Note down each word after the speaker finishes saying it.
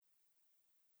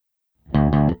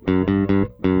Welcome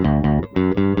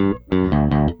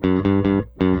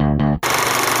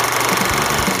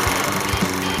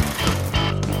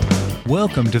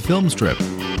to Filmstrip.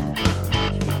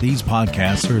 These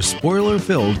podcasts are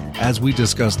spoiler-filled as we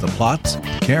discuss the plots,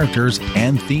 characters,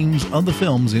 and themes of the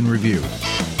films in review.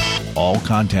 All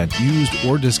content used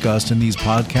or discussed in these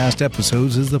podcast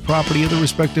episodes is the property of the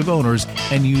respective owners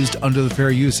and used under the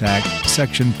Fair Use Act,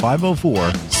 Section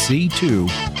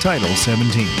 504(c)(2), Title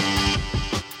 17.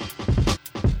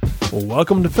 Well,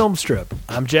 welcome to Filmstrip.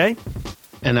 I'm Jay.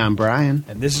 And I'm Brian.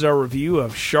 And this is our review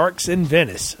of Sharks in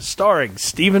Venice, starring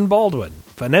Stephen Baldwin,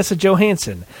 Vanessa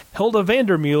Johansson, Hilda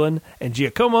Vandermeulen, and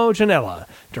Giacomo Janella.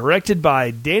 Directed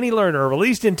by Danny Lerner,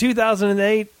 released in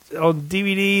 2008 on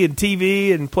DVD and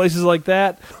TV and places like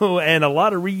that, and a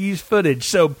lot of reused footage.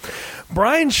 So,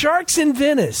 Brian, Sharks in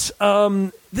Venice.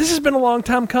 This has been a long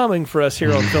time coming for us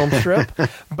here on Filmstrip.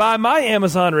 By my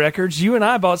Amazon records, you and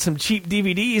I bought some cheap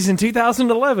DVDs in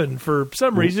 2011 for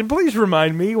some reason. Please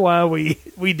remind me why we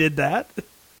did that.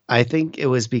 I think it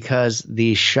was because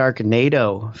the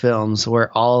Sharknado films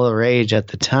were all the rage at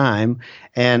the time,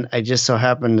 and I just so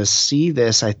happened to see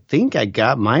this. I think I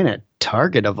got mine at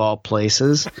Target of all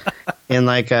places in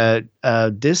like a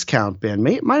discount bin.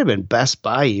 It might have been Best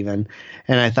Buy even.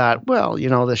 And I thought, well, you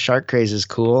know, the shark craze is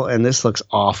cool and this looks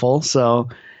awful. So,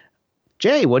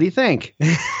 Jay, what do you think?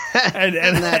 and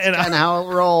that's kind of how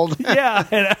it rolled. Yeah,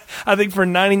 and I think for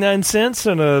 99 cents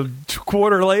and a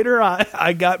quarter later,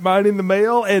 I got mine in the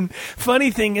mail. And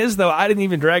funny thing is, though, I didn't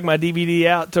even drag my DVD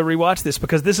out to rewatch this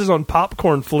because this is on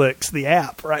Popcorn Flicks, the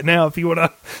app, right now. If you want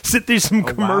to sit through some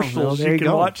commercials, well, you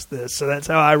can watch this. So that's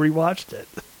how I rewatched it.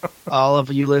 All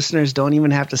of you listeners don't even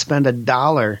have to spend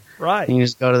 $1. Right. You can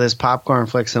just go to this Popcorn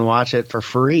Flicks and watch it for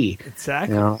free.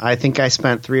 Exactly. You know, I think I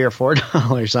spent $3 or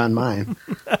 $4 on mine.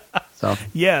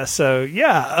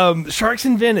 Sharks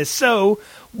in Venice. So,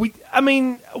 we're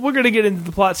going to get into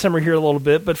the plot summary here a little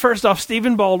bit, but first off,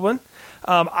 Stephen Baldwin.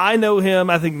 I know him.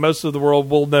 I think most of the world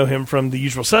will know him from The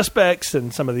Usual Suspects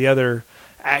and some of the other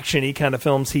action-y kind of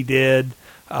films he did.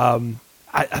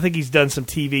 I think he's done some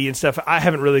TV and stuff. I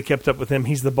haven't really kept up with him.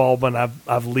 He's the Baldwin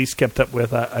I've least kept up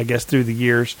with, I guess, through the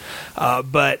years.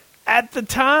 But at the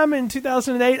time in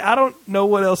 2008, I don't know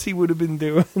what else he would have been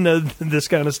doing other than this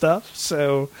kind of stuff.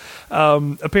 So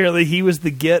apparently he was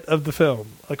the get of the film,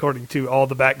 according to all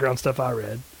the background stuff I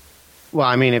read. Well,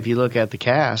 I mean, if you look at the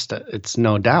cast, it's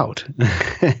no doubt.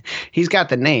 He's got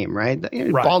the name, right?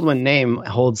 The Baldwin name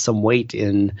holds some weight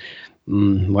in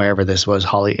wherever this was,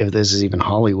 if this is even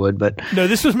Hollywood. But no,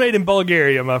 this was made in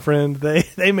Bulgaria, my friend.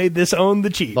 They made this on the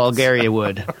cheap. Bulgaria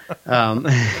would.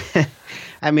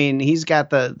 I mean, he's got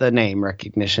the name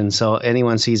recognition, so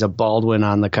anyone sees a Baldwin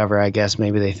on the cover, I guess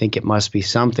maybe they think it must be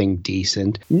something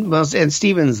decent. Well, and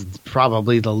Stephen's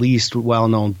probably the least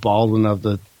well-known Baldwin of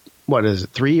the, what is it,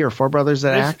 3 or 4 brothers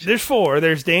that act? There's 4.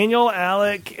 There's Daniel,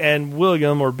 Alec, and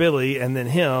William, or Billy, and then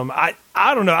him.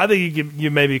 I don't know. I think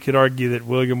you maybe could argue that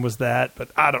William was that, but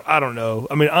I don't know.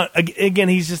 I mean, again,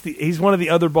 he's one of the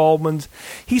other Baldwins.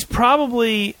 He's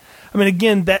probably, I mean,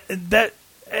 again, that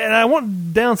and I want to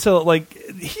downsell it, like,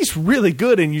 he's really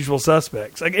good in Usual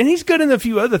Suspects. Like, and he's good in a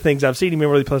few other things I've seen him in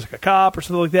where he plays like a cop or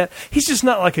something like that. He's just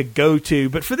not like a go-to.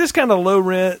 But for this kind of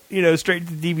low-rent, straight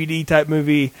to DVD type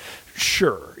movie,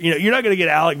 sure. You're not going to get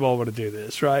Alec Baldwin to do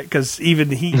this, right? Because even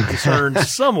he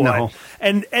discerns somewhat. No.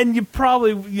 And you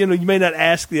probably, you may not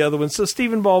ask the other one. So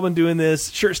Stephen Baldwin doing this,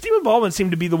 sure. Stephen Baldwin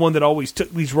seemed to be the one that always took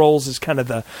these roles as kind of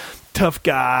the tough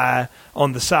guy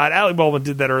on the side. Alec Baldwin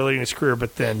did that early in his career,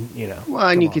 but then, Well,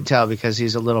 and you could tell because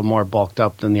he's a little more bulked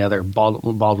up than the other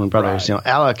Baldwin brothers. Right.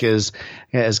 Alec has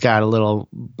got a little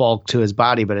bulk to his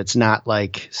body, but it's not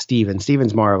like Stephen.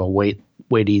 Stephen's more of a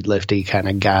weighty, lifty kind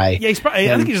of guy. Yeah,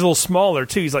 I think he's a little smaller,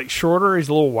 too. He's like shorter. He's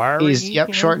a little wiry. He's,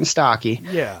 short and stocky.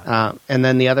 Yeah. And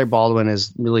then the other Baldwin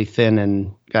is really thin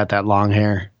and got that long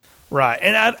hair. Right,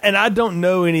 and I don't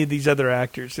know any of these other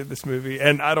actors in this movie,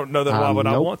 and I don't know that why would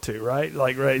I want to, right?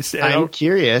 Like, right. I'm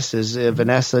curious, is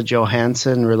Vanessa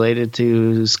Johansson related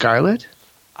to Scarlett?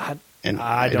 I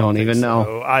don't even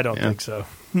know. I don't think so.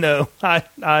 No, I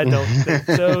don't think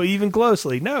so, even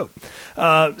closely. No.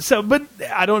 But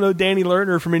I don't know Danny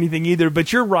Lerner from anything either.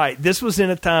 But you're right. This was in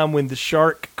a time when the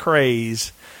shark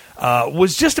craze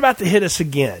was just about to hit us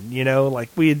again. Like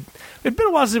it'd been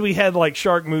a while since we had like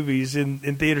shark movies in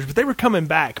theaters, but they were coming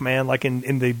back, man, like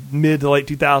in the mid to late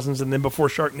 2000s, and then before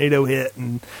Sharknado hit,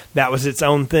 and that was its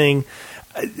own thing.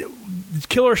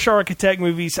 Killer shark attack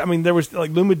movies. I mean, there was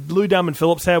like Lou Diamond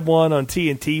Phillips had one on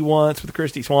TNT once with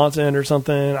Christy Swanson or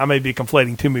something. I may be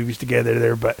conflating 2 movies together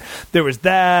there, but there was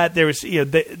that. There was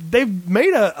they've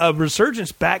made a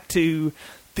resurgence back to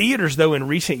theaters though in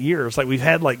recent years. Like we've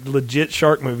had like legit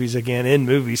shark movies again in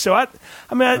movies. So I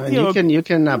mean, you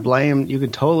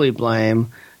can totally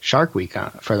blame Shark Week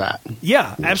for that.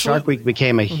 Yeah, absolutely. Shark Week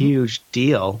became a huge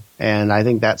deal, and I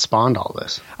think that spawned all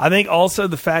this. I think also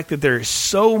the fact that there's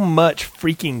so much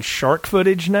freaking shark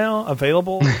footage now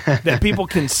available that people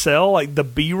can sell, like the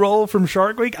B-roll from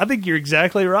Shark Week. I think you're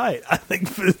exactly right. I think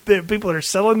that people are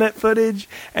selling that footage,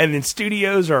 and then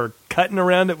studios are cutting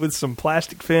around it with some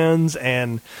plastic fins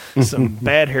and some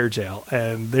bad hair gel,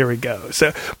 and there we go.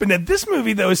 So, but now this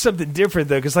movie though is something different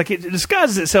though, because like it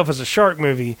disguises itself as a shark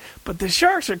movie, but the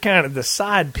sharks are kind of the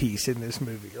side piece in this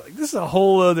movie. Like this is a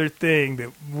whole other thing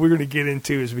that we're going to get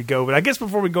into as we go. But I guess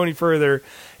before we go any further,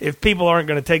 if people aren't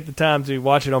going to take the time to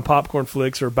watch it on Popcorn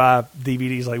Flicks or buy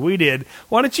DVDs like we did,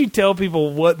 why don't you tell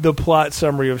people what the plot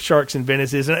summary of Sharks in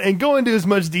Venice is, and go into as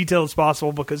much detail as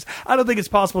possible, because I don't think it's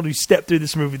possible to step through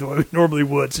this movie the way we normally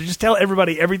would. So just tell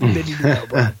everybody everything they need to know,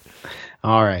 Brian.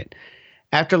 All right.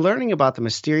 After learning about the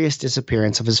mysterious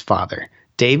disappearance of his father,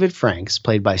 David Franks,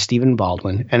 played by Stephen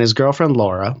Baldwin, and his girlfriend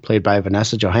Laura, played by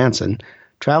Vanessa Johansson,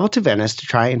 travel to Venice to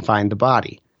try and find the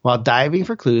body. While diving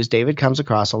for clues, David comes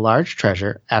across a large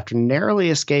treasure after narrowly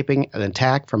escaping an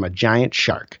attack from a giant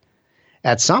shark.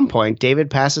 At some point, David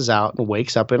passes out and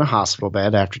wakes up in a hospital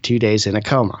bed after 2 days in a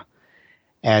coma.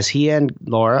 As he and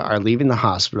Laura are leaving the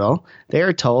hospital, they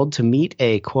are told to meet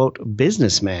a, quote,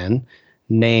 businessman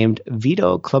named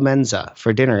Vito Clemenza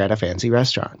for dinner at a fancy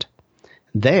restaurant.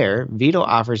 There, Vito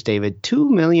offers David $2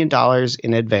 million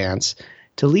in advance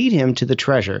to lead him to the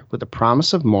treasure with a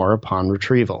promise of more upon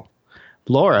retrieval.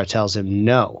 Laura tells him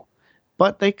no,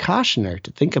 but they caution her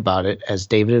to think about it as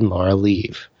David and Laura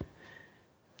leave.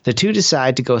 The two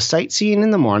decide to go sightseeing in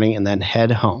the morning and then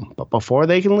head home. But before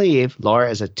they can leave,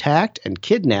 Laura is attacked and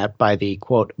kidnapped by the,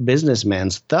 quote,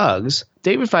 businessman's thugs.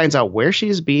 David finds out where she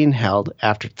is being held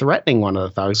after threatening one of the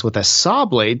thugs with a saw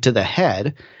blade to the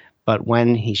head, but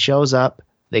when he shows up,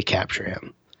 they capture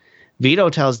him. Vito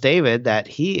tells David that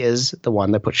he is the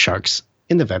one that put sharks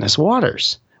in the Venice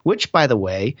waters, which, by the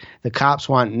way, the cops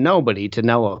want nobody to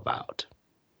know about.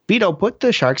 Vito put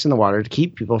the sharks in the water to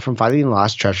keep people from finding the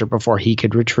lost treasure before he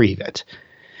could retrieve it.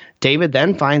 David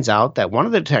then finds out that one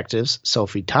of the detectives,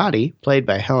 Sophie Toddy, played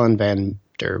by Helen van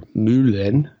der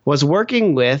Meulen, was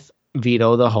working with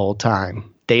Vito the whole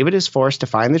time. David is forced to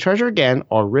find the treasure again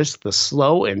or risk the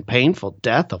slow and painful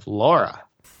death of Laura.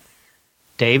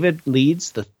 David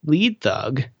leads the lead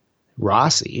thug,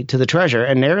 Rossi, to the treasure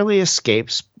and narrowly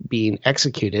escapes being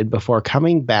executed before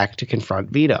coming back to confront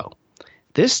Vito.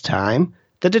 This time,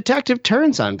 the detective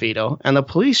turns on Vito, and the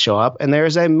police show up, and there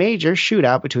is a major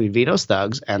shootout between Vito's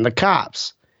thugs and the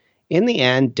cops. In the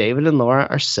end, David and Laura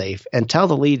are safe and tell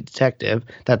the lead detective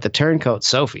that the turncoat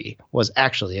Sophie was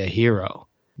actually a hero.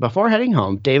 Before heading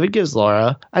home, David gives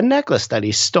Laura a necklace that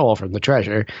he stole from the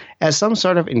treasure as some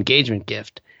sort of engagement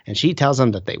gift, and she tells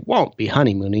him that they won't be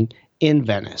honeymooning in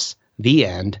Venice. The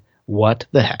end. What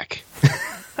the heck?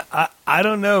 I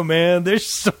don't know, man. There's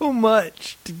so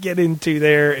much to get into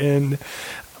there, and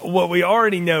what we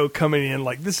already know coming in,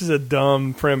 like, this is a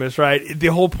dumb premise, right? The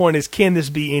whole point is, can this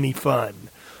be any fun,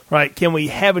 right? Can we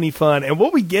have any fun? And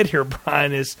what we get here,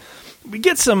 Brian, is we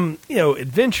get some,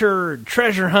 adventure,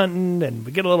 treasure hunting, and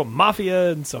we get a little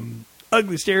mafia and some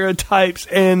ugly stereotypes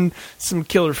and some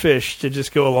killer fish to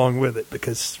just go along with it,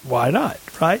 because why not,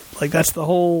 right? Like, that's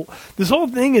this whole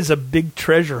thing is a big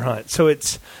treasure hunt. So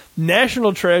it's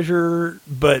National Treasure,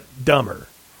 but dumber.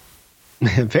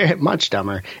 Very much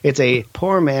dumber. It's a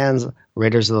poor man's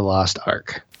Raiders of the Lost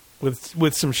Ark.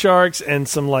 With some sharks and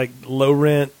some, like,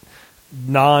 low-rent,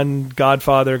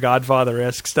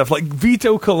 non-Godfather-esque stuff. Like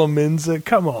Vito Clemenza,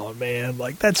 come on, man.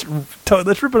 Like, that's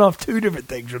ripping off two different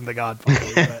things from The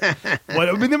Godfather.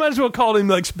 They might as well call him,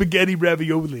 like, Spaghetti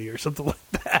Ravioli or something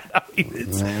like that. I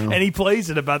mean, and he plays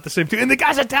it about the same thing. And the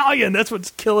guy's Italian. That's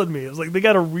what's killing me. It's like, they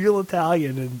got a real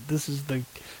Italian, and this is the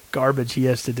garbage he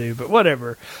has to do. But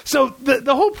whatever. So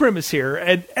the whole premise here,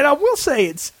 and I will say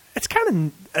it's kind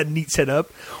of a neat setup.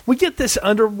 We get this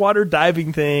underwater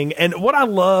diving thing, and what I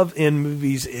love in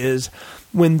movies is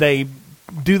when they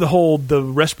do the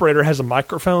respirator has a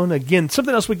microphone. Again,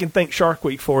 something else we can thank Shark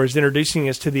Week for is introducing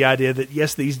us to the idea that,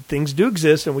 yes, these things do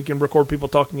exist, and we can record people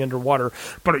talking underwater,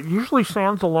 but it usually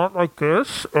sounds a lot like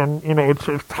this, and, it's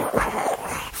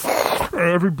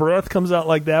every breath comes out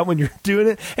like that when you're doing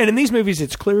it. And in these movies,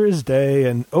 it's clear as day.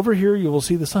 And over here, you will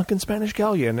see the sunken Spanish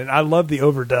galleon. And I love the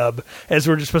overdub, as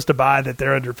we're just supposed to buy that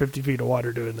they're under 50 feet of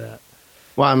water doing that.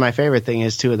 Well, and my favorite thing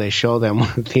is, too, they show them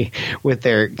with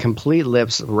their complete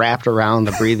lips wrapped around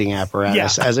the breathing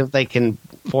apparatus, as if they can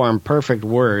form perfect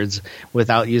words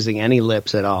without using any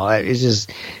lips at all. It's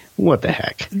just what the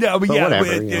heck? No, but yeah,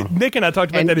 whatever, Nick and I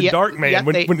talked about that in Darkman.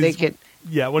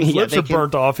 When his lips are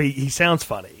burnt off, he sounds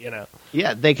funny,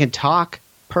 Yeah, they can talk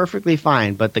perfectly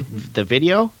fine, but the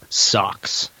video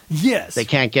sucks. Yes, they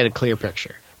can't get a clear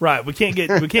picture. Right, we can't get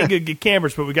good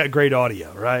cameras, but we got great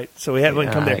audio, right? So we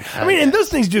haven't come there. I mean, and those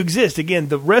things do exist. Again,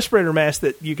 the respirator masks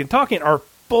that you can talk in are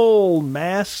full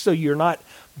masks, so you're not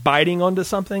biting onto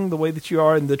something the way that you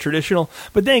are in the traditional.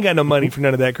 But they ain't got no money for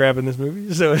none of that crap in this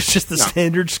movie, so it's just the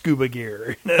standard scuba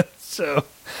gear. So,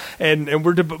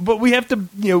 but we have to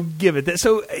give it that.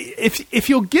 So if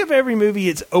you'll give every movie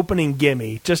its opening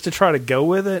gimme just to try to go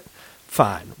with it,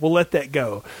 fine, we'll let that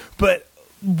go. But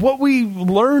what we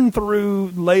learn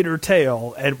through later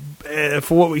tale and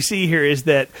for what we see here is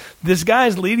that this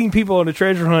guy's leading people on a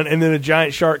treasure hunt, and then a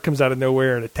giant shark comes out of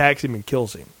nowhere and attacks him and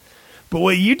kills him. But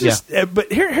what you just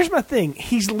but here's my thing.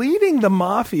 He's leading the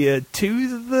mafia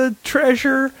to the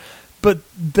treasure, but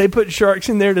they put sharks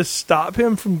in there to stop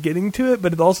him from getting to it,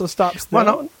 but it also stops them.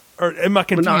 Well, no, or am I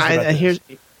confused about this?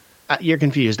 You're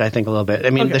confused, I think, a little bit.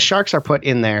 I mean, the sharks are put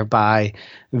in there by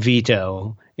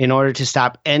Vito in order to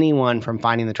stop anyone from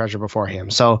finding the treasure before him.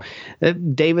 So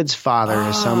David's father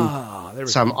is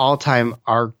some all-time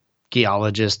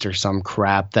archaeologist or some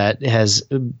crap that has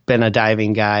been a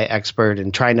diving guy expert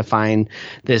in trying to find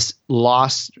this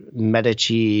lost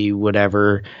Medici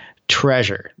whatever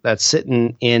treasure that's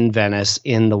sitting in Venice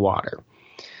in the water.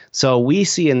 So we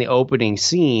see in the opening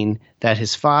scene that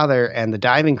his father and the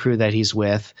diving crew that he's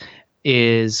with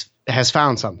has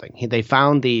found something. They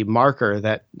found the marker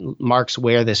that marks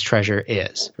where this treasure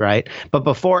is, right? But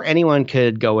before anyone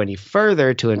could go any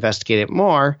further to investigate it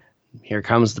more, here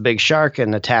comes the big shark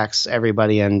and attacks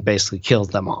everybody and basically kills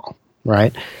them all,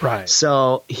 right? Right.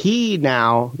 So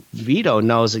Vito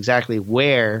knows exactly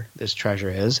where this treasure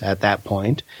is at that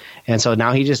point. And so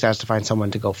now he just has to find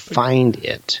someone to go find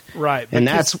it. Right. And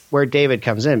that's where David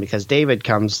comes in, because David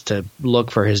comes to look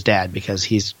for his dad because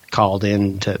he's called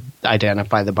in to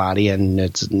identify the body, and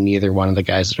it's neither one of the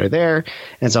guys that are there.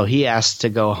 And so he asks to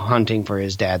go hunting for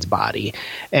his dad's body.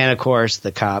 And, of course,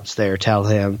 the cops there tell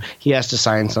him he has to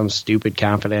sign some stupid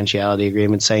confidentiality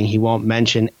agreement saying he won't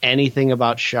mention anything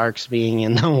about sharks being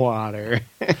in the water.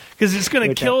 Because it's going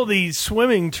to kill these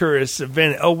swimming tourists of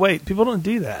Venice. Oh, wait, people don't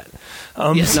do that.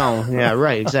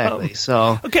 Right, exactly.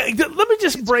 So okay, let me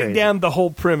just break down the whole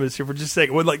premise here for just a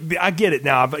second. Well, I get it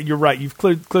now. But you're right. You've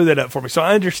cleared that up for me, so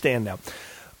I understand now.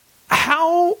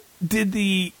 How did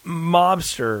the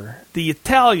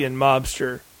Italian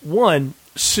mobster, one,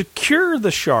 secure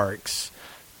the sharks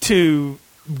to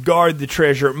guard the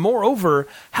treasure? Moreover,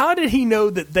 how did he know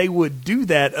that they would do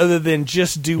that other than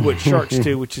just do what sharks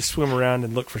do, which is swim around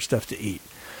and look for stuff to eat?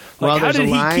 How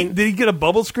did did he get a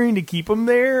bubble screen to keep them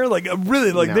there?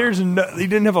 There's he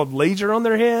didn't have a laser on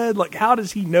their head. How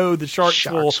does he know the sharks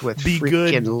will with be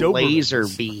good laser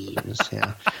beams?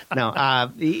 Yeah.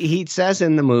 No, he says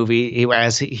in the movie,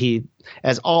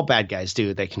 as all bad guys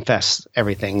do, they confess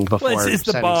everything before it's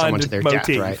the sending someone to their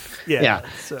motif. death, right? Yeah.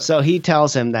 So he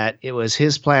tells him that it was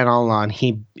his plan all along.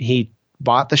 He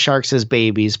bought the sharks as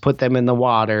babies, put them in the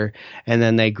water, and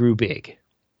then they grew big.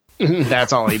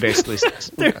 That's all he basically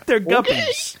says. They're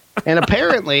guppies. And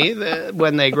apparently,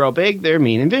 when they grow big, they're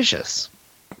mean and vicious.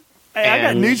 Hey, I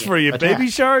got news for you. Baby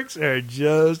sharks are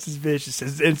just as vicious,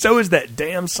 and so is that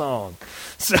damn song.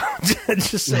 So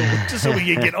just so we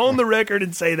can get on the record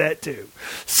and say that too.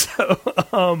 So,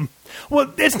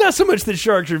 well, it's not so much that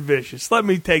sharks are vicious. Let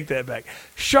me take that back.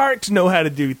 Sharks know how to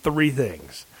do three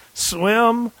things: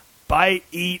 swim, bite,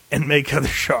 eat, and make other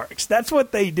sharks. That's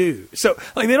what they do. So,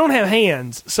 they don't have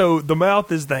hands, so the mouth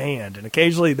is the hand, and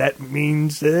occasionally that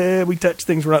means we touch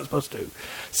things we're not supposed to.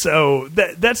 So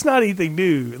that's not anything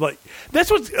new.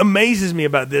 That's what amazes me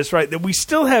about this, right? That we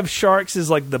still have sharks as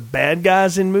the bad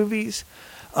guys in movies.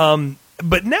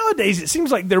 But nowadays, it seems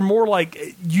like they're more like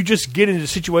you just get into a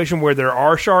situation where there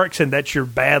are sharks, and that's your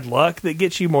bad luck that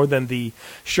gets you more than the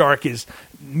shark is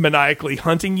maniacally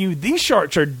hunting you. These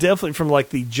sharks are definitely from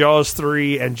the Jaws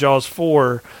 3 and Jaws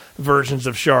 4 versions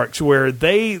of sharks, where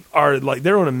they are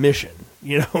they're on a mission,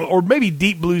 or maybe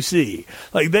Deep Blue Sea.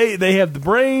 They have the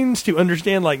brains to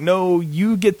understand, no,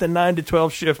 you get the 9 to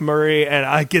 12 shift, Murray, and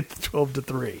I get the 12 to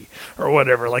 3 or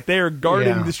whatever. They are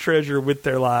guarding this treasure with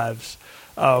their lives.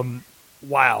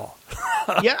 Wow.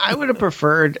 Yeah, I would have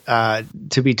preferred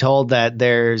to be told that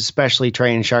they're specially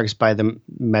trained sharks by the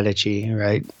Medici,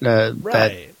 right?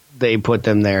 That they put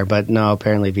them there, but no,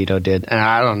 apparently Vito did. And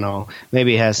I don't know.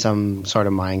 Maybe he has some sort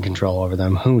of mind control over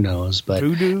them. Who knows? But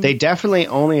Voodoo? They definitely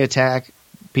only attack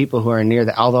people who are near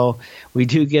that. Although we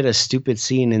do get a stupid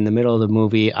scene in the middle of the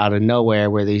movie out of nowhere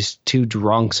where these two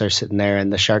drunks are sitting there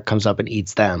and the shark comes up and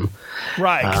eats them.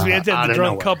 Right, because we had to have the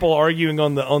drunk couple arguing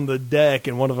on the deck,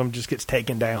 and one of them just gets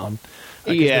taken down.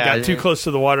 They got too close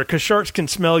to the water, because sharks can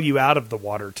smell you out of the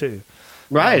water too.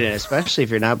 Right, and especially if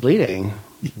you're not bleeding.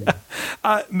 Yeah.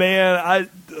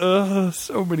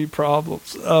 So many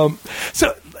problems.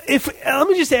 So let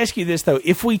me just ask you this though: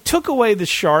 if we took away the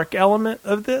shark element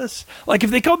of this, like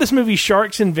if they called this movie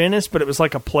Sharks in Venice, but it was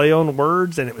like a play on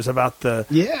words and it was about the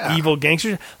evil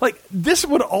gangsters, like this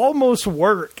would almost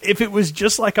work if it was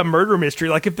just like a murder mystery.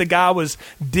 Like if the guy was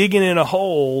digging in a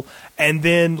hole and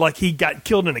then like he got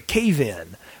killed in a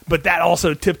cave-in, but that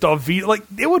also tipped off like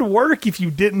it would work if you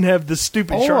didn't have the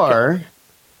stupid shark element.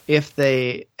 If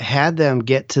they had them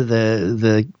get to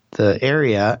the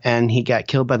area and he got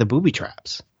killed by the booby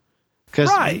traps.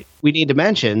 Because we need to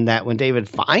mention that when David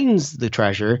finds the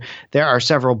treasure, there are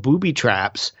several booby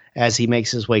traps as he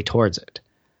makes his way towards it.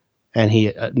 And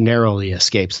he narrowly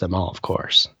escapes them all, of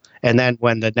course. And then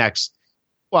when the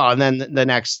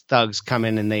next thugs come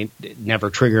in and they never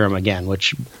trigger him again,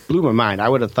 which blew my mind. I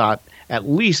would have thought at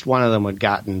least one of them would have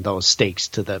gotten those stakes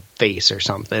to the face or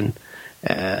something.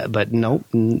 But nope,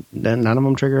 none of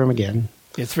them trigger him again.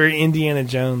 It's very Indiana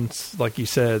Jones, like you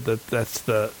said. That's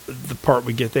the part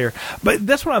we get there. But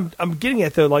that's what I'm getting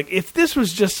at, though. Like, if this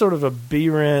was just sort of a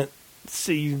B-rent,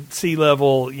 sea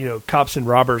level, cops and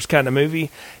robbers kind of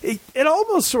movie, it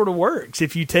almost sort of works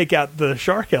if you take out the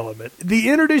shark element. The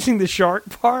introducing the shark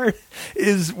part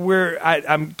is where I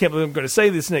can't believe I'm going to say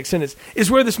this next sentence, is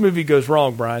where this movie goes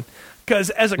wrong, Brian.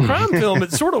 Because as a crime film,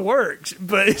 it sort of works,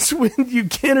 but it's when you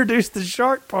introduce the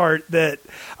shark part that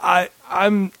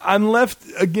I'm left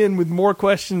again with more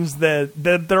questions that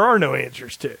there are no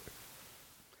answers to.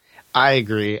 I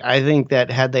agree. I think that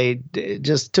had they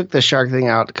just took the shark thing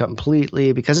out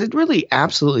completely, because it really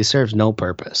absolutely serves no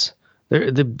purpose.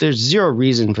 There's zero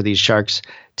reason for these sharks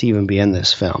to even be in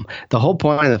this film. The whole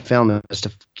point of the film is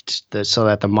so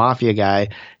that the mafia guy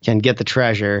can get the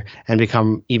treasure and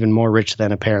become even more rich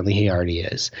than apparently he already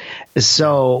is.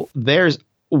 So there's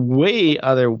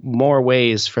more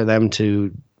ways for them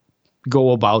to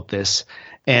go about this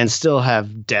and still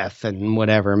have death and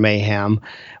whatever mayhem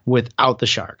without the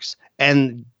sharks.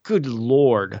 And good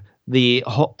Lord,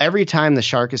 every time the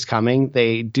shark is coming,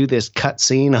 they do this cut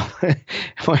scene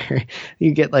where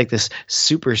you get like this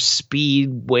super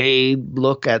speedway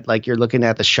look at like you're looking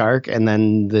at the shark, and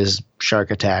then this shark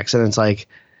attacks, and it's like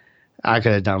I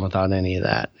could have done without any of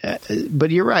that.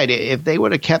 But you're right. If they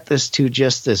would have kept this to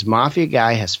just this mafia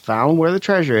guy has found where the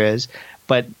treasure is,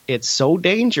 but it's so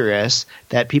dangerous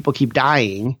that people keep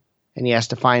dying, and he has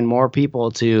to find more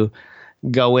people to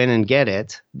go in and get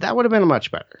it, that would have been much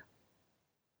better.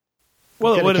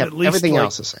 Well, it would have at least everything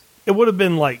else the same. It would have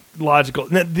been like logical.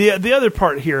 Now, the other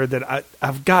part here that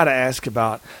I've got to ask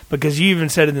about, because you even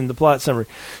said it in the plot summary.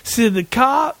 See, the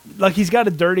cop, like he's got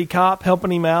a dirty cop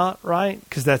helping him out, right?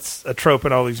 Because that's a trope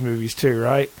in all these movies too,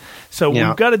 right? So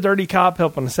we've got a dirty cop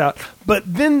helping us out, but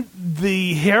then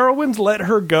the heroines let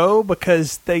her go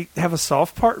because they have a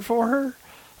soft part for her.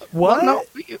 What? Well,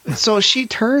 no. So she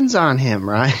turns on him,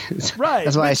 right? Right.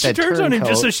 That's why I said she turns on him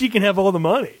just so she can have all the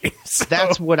money. So.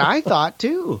 That's what I thought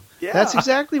too. Yeah. That's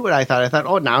exactly what I thought. I thought,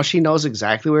 oh, now she knows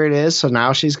exactly where it is, so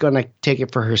now she's going to take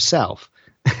it for herself.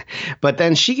 But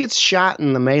then she gets shot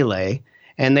in the melee,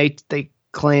 and they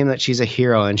claim that she's a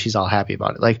hero, and she's all happy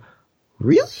about it. Like,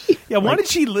 really? Yeah. Why did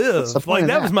she live? Like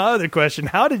that was my other question.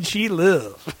 How did she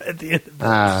live at the end of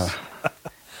this?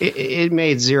 It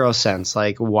made zero sense.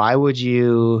 Like, why would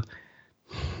you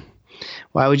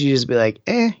just be like,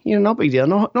 no big deal,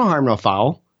 no harm, no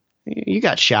foul. You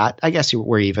got shot. I guess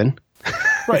we're even.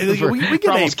 Right, we for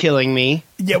almost killing me.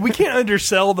 Yeah, we can't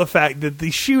undersell the fact that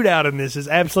the shootout in this is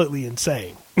absolutely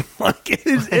insane. Like it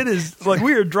is like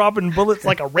we are dropping bullets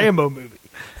like a Rambo movie.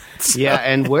 So. Yeah,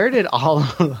 and where did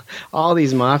all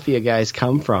these mafia guys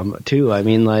come from too? I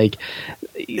mean, like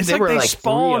it's like they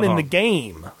spawn in the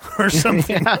game or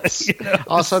something. Yes.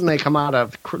 All of a sudden, they come out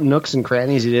of nooks and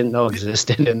crannies you didn't know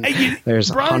existed, and there's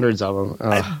hundreds of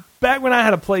them. Back when I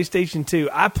had a PlayStation 2,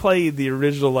 I played the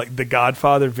original, like the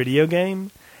Godfather video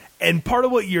game, and part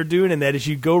of what you're doing in that is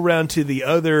you go around to the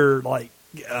other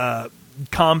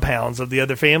compounds of the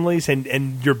other families,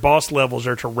 and your boss levels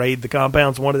are to raid the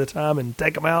compounds one at a time and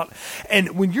take them out.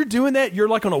 And when you're doing that, you're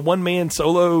like on a one-man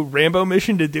solo Rambo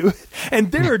mission to do it.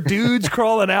 And there are dudes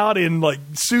crawling out in like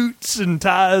suits and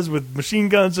ties with machine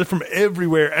guns from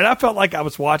everywhere. And I felt like I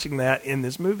was watching that in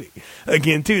this movie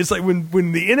again too. It's like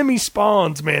when the enemy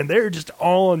spawns, man, they're just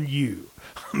on you.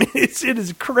 I mean, it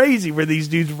is crazy where these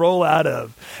dudes roll out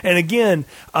of. And again,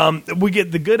 we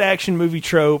get the good action movie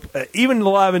trope, even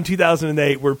alive in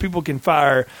 2008, where people can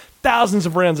fire thousands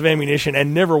of rounds of ammunition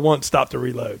and never once stop to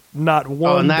reload. Not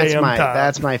one damn time.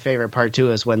 That's my favorite part,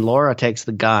 too, is when Laura takes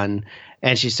the gun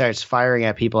and she starts firing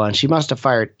at people, and she must have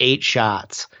fired 8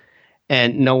 shots.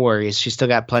 And no worries, she's still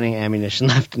got plenty of ammunition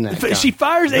left in that gun. She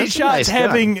fires 8 shots,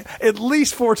 having at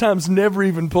least 4 times never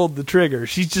even pulled the trigger.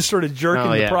 She's just sort of jerking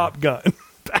the prop gun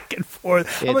back and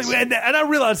forth. I'm like, man, and I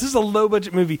realize this is a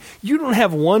low-budget movie. You don't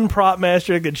have one prop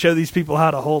master that can show these people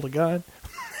how to hold a gun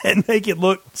and make it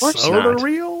look sort of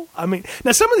real. I mean,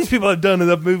 now some of these people have done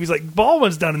enough movies, like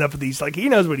Baldwin's done enough of these, like he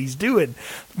knows what he's doing.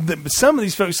 But some of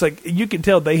these folks, like you can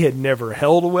tell they had never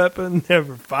held a weapon,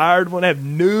 never fired one, have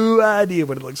no idea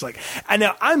what it looks like. And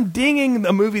now I'm dinging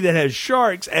a movie that has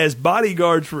sharks as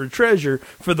bodyguards for a treasure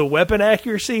for the weapon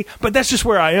accuracy, but that's just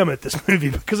where I am at this movie,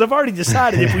 because I've already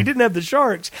decided if we didn't have the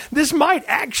sharks, this might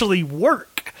actually work.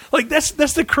 Like that's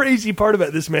the crazy part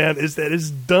about this, man, is that as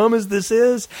dumb as this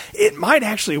is, it might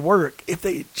actually work if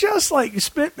they just like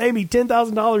spent maybe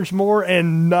 $10,000 more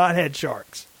and not had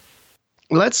sharks.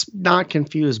 Let's not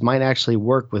confuse might actually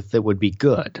work with it would be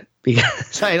good,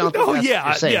 because I don't think that's what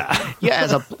you're saying.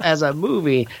 Yeah, as a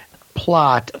movie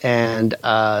plot and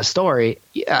story,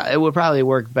 yeah, it would probably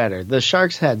work better. The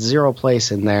sharks had zero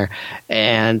place in there,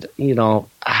 and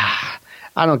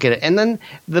I don't get it. And then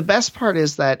the best part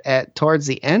is that towards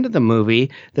the end of the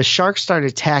movie, the sharks start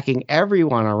attacking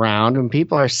everyone around, and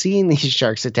people are seeing these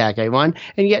sharks attack everyone,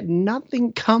 and yet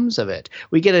nothing comes of it.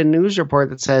 We get a news report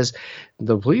that says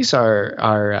the police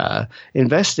are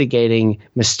investigating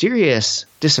mysterious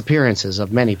disappearances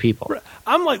of many people.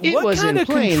 I'm like, what kind of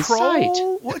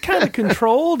control? What kind of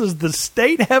control does the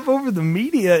state have over the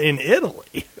media in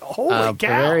Italy? Holy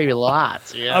cow! Very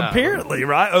lots. Yeah. Apparently,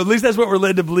 right? Or at least that's what we're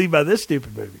led to believe by this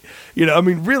stupid movie. You know, I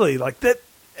mean, really, like that.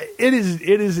 It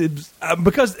is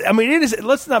because I mean it is.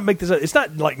 Let's not make this up. It's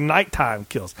not like nighttime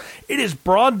kills. It is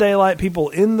broad daylight. People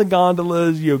in the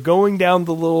gondolas, going down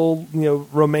the little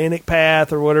romantic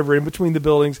path or whatever in between the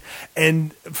buildings,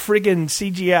 and friggin'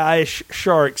 CGI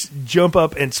sharks jump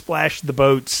up and splash the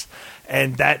boats,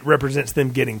 and that represents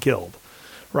them getting killed.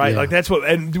 Right, like that's what,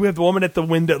 and we have the woman at the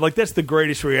window. Like that's the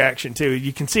greatest reaction too.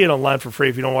 You can see it online for free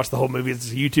if you don't watch the whole movie. It's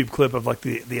a YouTube clip of like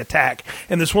the attack,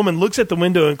 and this woman looks at the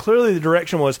window, and clearly the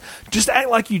direction was just act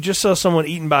like you just saw someone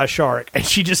eaten by a shark, and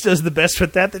she just does the best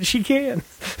with that she can.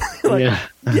 Like,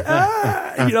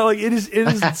 like it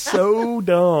is so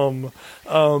dumb.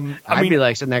 I'd be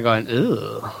like sitting there going,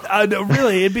 "Ooh." I know,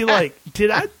 really, it'd be like,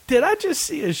 did I just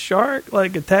see a shark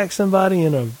like attack somebody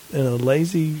in a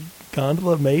lazy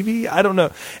gondola? Maybe, I don't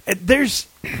know. There's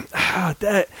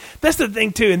that's the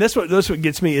thing too, and that's what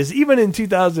gets me is even in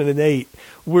 2008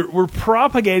 we're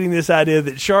propagating this idea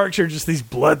that sharks are just these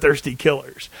bloodthirsty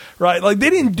killers, right? Like they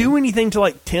didn't do anything to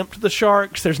like tempt the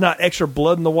sharks. There's not extra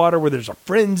blood in the water where there's a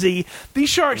frenzy. These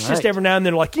sharks just every now and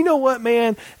then are like, you know what,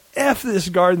 man, F this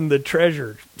garden the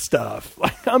treasure stuff.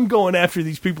 Like I'm going after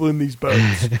these people in these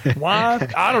boats. Why?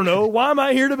 I don't know. Why am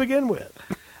I here to begin with?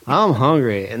 I'm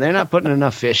hungry, and they're not putting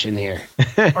enough fish in here,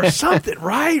 or something,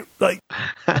 right? Like,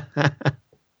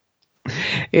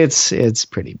 it's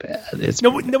pretty bad.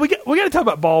 We got to talk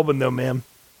about Baldwin though, man,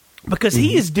 because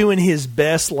he is doing his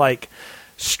best, like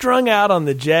strung out on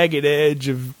the jagged edge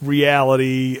of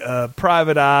reality,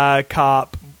 private eye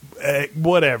cop.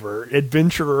 Whatever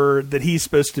adventurer that he's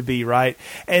supposed to be, right?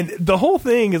 And the whole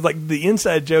thing is like the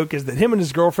inside joke is that him and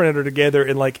his girlfriend are together,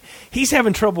 and like he's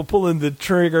having trouble pulling the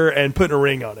trigger and putting a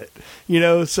ring on it,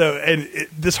 So, and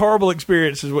this horrible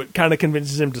experience is what kind of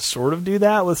convinces him to sort of do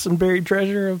that with some buried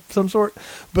treasure of some sort.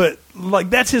 But like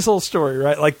that's his whole story,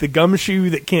 right? Like the gumshoe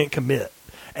that can't commit,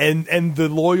 and the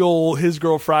loyal his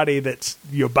girl Friday that's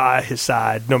by his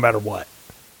side no matter what.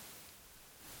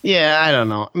 Yeah, I don't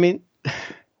know. I mean.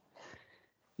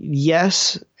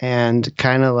 Yes, and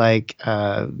kind of like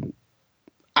I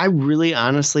really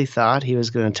honestly thought he was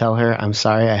going to tell her, "I'm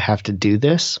sorry, I have to do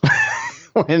this."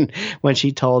 when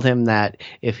she told him that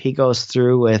if he goes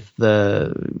through with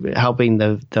helping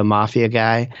the mafia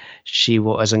guy, she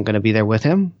wasn't going to be there with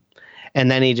him. And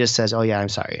then he just says, "Oh yeah, I'm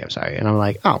sorry," and I'm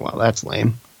like, "Oh well, that's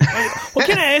lame." Well,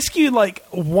 can I ask you, like,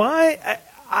 why?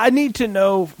 I need to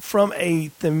know from a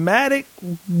thematic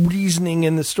reasoning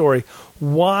in the story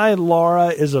why Laura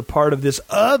is a part of this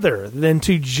other than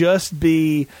to just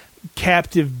be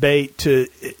captive bait to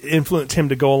influence him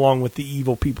to go along with the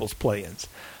evil people's plans.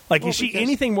 Like, is she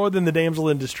anything more than the damsel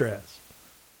in distress?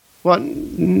 Well,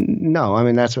 no. I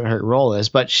mean, that's what her role is.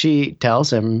 But she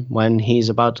tells him when he's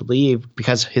about to leave,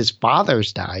 because his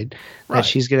father's died, that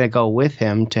she's going to go with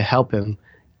him to help him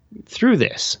through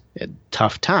this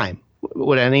tough time.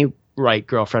 What any right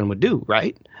girlfriend would do,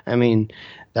 right? I mean,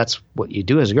 that's what you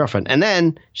do as a girlfriend. And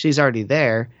then she's already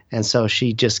there, and so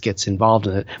she just gets involved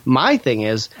in it. My thing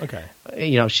is,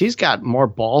 she's got more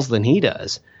balls than he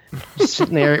does.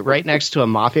 Sitting there right next to a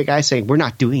mafia guy saying, we're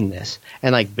not doing this,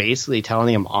 and like basically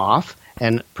telling him off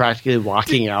and practically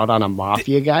walking out on a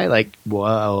mafia guy. Like,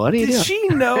 whoa, what are you doing? Did she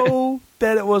know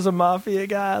that it was a mafia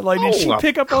guy? Like, did she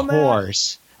pick up on that? Of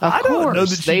course. I don't know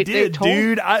that she did,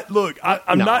 dude.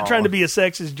 I'm not trying to be a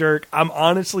sexist jerk. I'm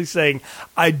honestly saying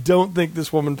I don't think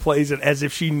this woman plays it as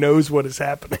if she knows what is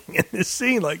happening in this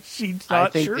scene. Like, she's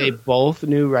not sure. I think they both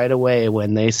knew right away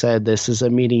when they said, this is a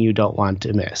meeting you don't want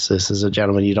to miss. This is a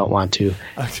gentleman you don't want to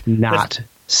not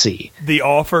see. The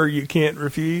offer you can't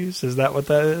refuse? Is that what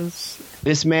that is?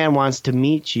 This man wants to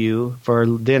meet you for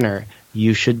dinner.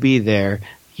 You should be there.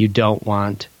 You don't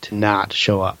want to not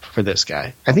show up for this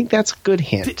guy. I think that's a good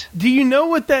hint. Do you know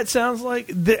what that sounds like?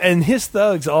 And his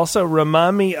thugs also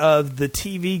remind me of the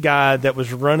TV guy that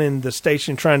was running the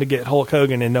station trying to get Hulk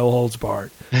Hogan in No Holds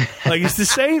Barred. Like, it's the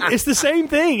same. It's the same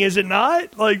thing, is it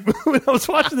not? Like, when I was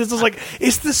watching this, I was like,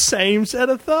 it's the same set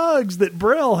of thugs that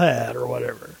Brill had or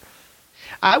whatever.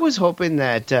 I was hoping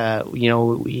that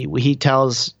he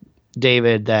tells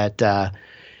David that.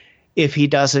 If he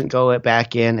doesn't go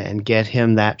back in and get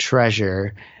him that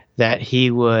treasure, that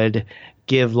he would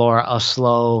give Laura a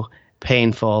slow,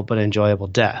 painful, but enjoyable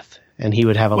death. And he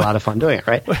would have a lot of fun doing it,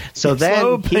 right? So then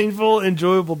slow, painful,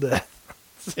 enjoyable death.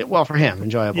 Well, for him,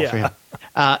 enjoyable for him.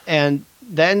 And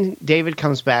then David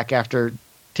comes back after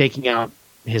taking out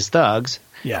his thugs.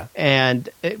 Yeah. And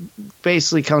it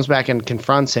basically comes back and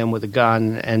confronts him with a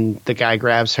gun, and the guy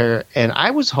grabs her. And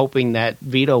I was hoping that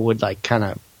Vito would like kind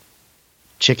of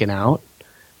chicken out,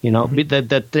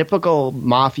 the typical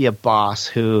mafia boss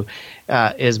who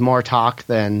is more talk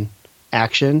than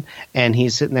action, and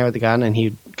he's sitting there with a gun and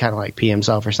he kind of like pee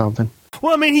himself or something.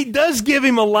 Well, I mean, he does give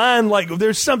him a line like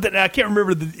there's something, I can't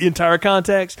remember the entire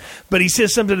context, but he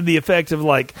says something to the effect of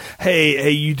like,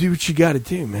 hey, you do what you got to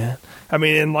do, man. I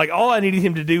mean, and like all I needed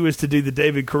him to do was to do the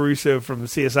David Caruso from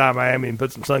CSI Miami and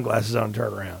put some sunglasses on and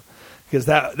turn around. Because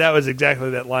that was exactly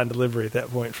that line delivery at that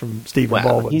point from Stephen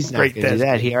Baldwin. He's not going to do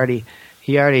that.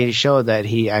 He already showed that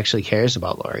he actually cares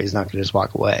about Laura. He's not going to just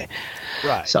walk away.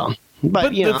 Right. So,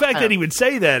 but the fact that he would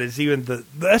say that is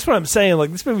that's what I'm saying.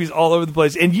 Like, this movie's all over the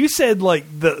place. And you said like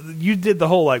you did the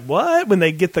whole like what when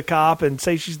they get the cop and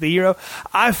say she's the hero.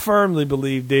 I firmly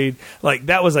believe, dude, like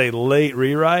that was a late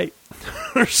rewrite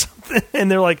or something.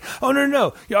 And they're like, oh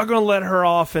no, y'all gonna let her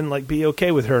off and like be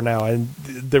okay with her now? And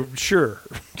they're sure,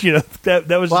 that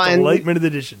was just a late minute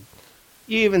addition.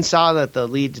 You even saw that the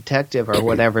lead detective or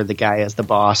whatever the guy is, the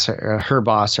boss or her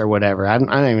boss or whatever. I'm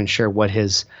not even sure what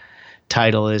his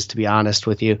title is, to be honest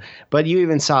with you. But you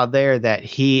even saw there that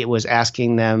he was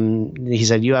asking them. He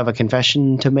said, "You have a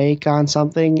confession to make on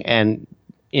something," and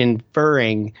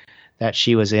inferring that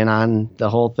she was in on the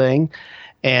whole thing.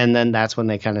 And then that's when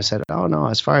they kind of said, "Oh no,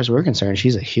 as far as we're concerned,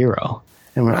 she's a hero."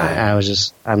 And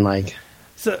I'm like,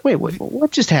 wait,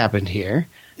 what just happened here?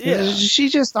 Yeah. She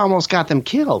just almost got them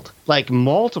killed like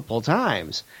multiple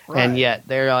times, right. And yet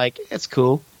they're like, "It's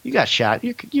cool. You got shot.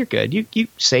 You're good. You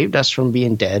saved us from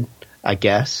being dead, I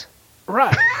guess."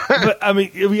 Right. But I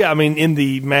mean, in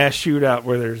the mass shootout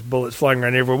where there's bullets flying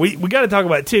around everywhere, we got to talk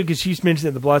about it too, because she's mentioned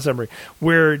in the plot summary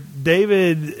where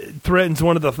David threatens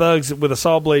one of the thugs with a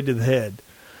saw blade to the head.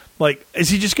 Like, is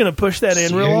he just going to push that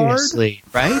in real hard? Seriously,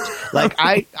 right? Like,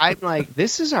 I'm like,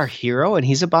 this is our hero, and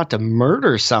he's about to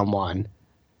murder someone.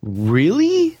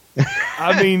 Really?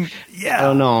 I mean, yeah. I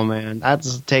don't know, man.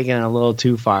 That's taking it a little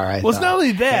too far. It's not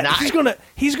only that.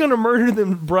 He's gonna murder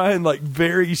them, Brian, like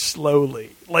very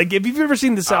slowly. Like, if you've ever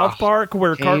seen the South Park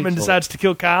where Cartman decides to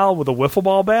kill Kyle with a wiffle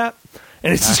ball bat,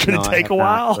 and it's just going to take a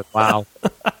while. Wow.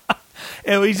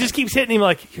 And he just keeps hitting him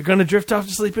like, you're going to drift off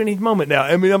to sleep any moment now.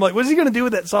 I mean, I'm like, what's he going to do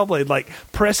with that saw blade? Like,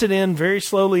 press it in very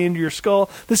slowly into your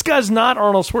skull? This guy's not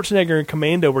Arnold Schwarzenegger in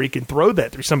Commando where he can throw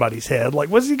that through somebody's head. Like,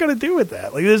 what's he going to do with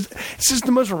that? Like, it's just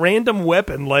the most random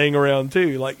weapon laying around,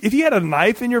 too. Like, if you had a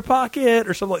knife in your pocket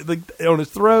or something like on his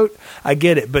throat, I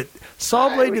get it. But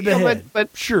saw blade to the head,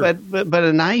 sure. But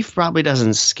a knife probably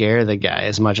doesn't scare the guy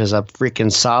as much as a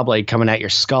freaking saw blade coming at your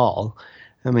skull.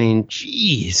 I mean,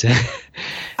 jeez.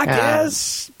 I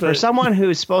guess. For someone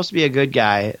who's supposed to be a good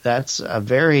guy, that's a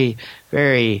very,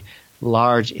 very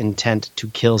large intent to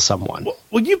kill someone.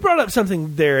 Well, you brought up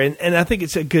something there, and I think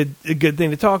it's a good thing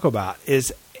to talk about,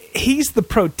 is he's the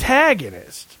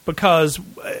protagonist because,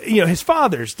 his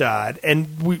father's died,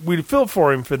 and we feel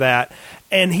for him for that,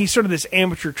 and he's sort of this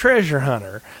amateur treasure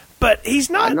hunter. But he's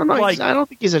not. I don't know. Like, I don't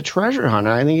think he's a treasure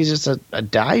hunter. I think he's just a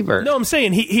diver. No, I'm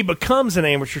saying he becomes an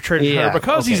amateur treasure hunter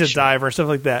because he's a diver and stuff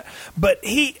like that. But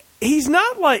he's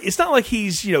not like, it's not like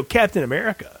he's, Captain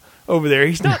America over there.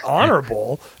 He's not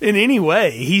honorable in any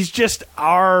way. He's just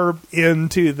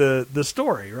into the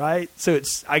story, right? So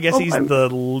I guess he's the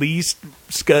least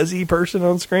scuzzy person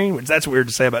on screen, which that's weird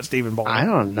to say about Stephen Baldwin. I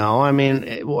don't know. I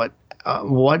mean,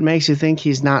 what makes you think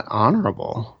he's not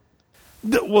honorable?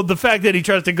 The fact that he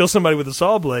tries to kill somebody with a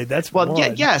saw blade, that's one.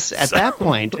 Yes, at that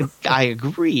point, I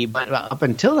agree. But up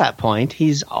until that point,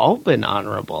 he's all been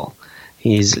honorable.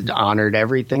 He's honored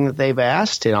everything that they've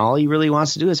asked, and all he really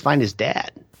wants to do is find his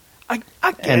dad. I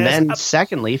guess. And then,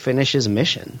 secondly, finish his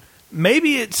mission.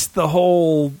 Maybe it's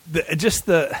maybe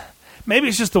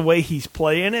it's just the way he's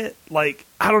playing it. Like,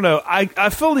 I don't know. I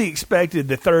fully expected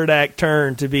the third act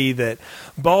turn to be that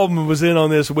Baldwin was in on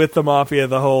this with the mafia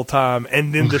the whole time,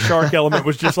 and then the shark element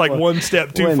was just like one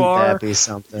step too far. Wouldn't that be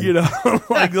something?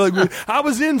 Like I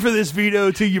was in for this,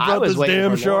 Vito, till you brought this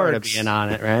damn shark. To be in on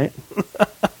it, right?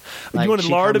 You wanted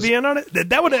Laura to be in on it?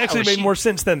 That would have actually made more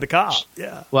sense than the cop.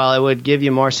 Yeah. Well, it would give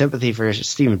you more sympathy for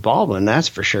Stephen Baldwin, that's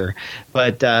for sure.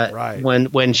 But right.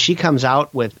 when she comes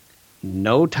out with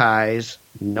no ties,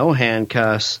 no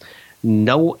handcuffs,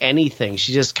 no anything,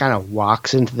 she just kind of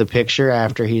walks into the picture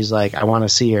after he's like, I want to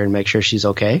see her and make sure she's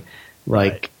okay.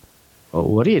 Like, right. Well,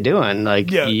 what are you doing?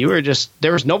 Like, you were just,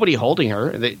 there was nobody holding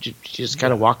her. She just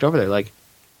kind of walked over there like,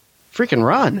 freaking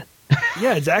run.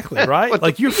 Yeah, exactly, right?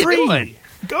 Like, you're free.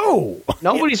 Go.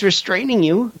 Nobody's restraining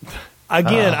you.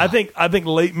 Again, I think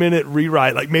late minute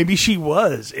rewrite. Like, maybe she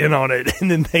was in on it, and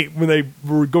then when they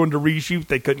were going to reshoot,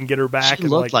 they couldn't get her back. She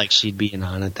looked like she'd be in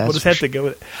on it. That's we'll just have to go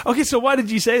with it. Okay, so why did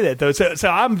you say that though? So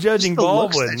I'm judging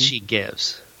Baldwin. Looks that she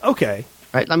gives. Okay.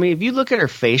 Right. I mean, if you look at her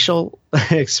facial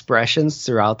expressions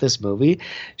throughout this movie,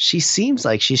 she seems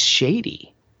like she's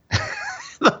shady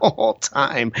the whole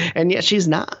time, and yet she's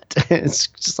not. It's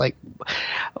just like,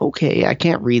 okay, I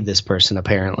can't read this person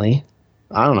apparently.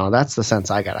 I don't know. That's the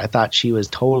sense I got. I thought she was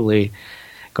totally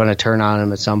going to turn on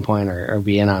him at some point or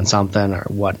be in on something or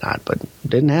whatnot, but it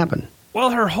didn't happen. Well,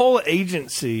 her whole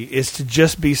agency is to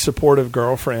just be supportive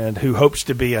girlfriend who hopes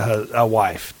to be a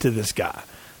wife to this guy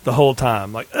the whole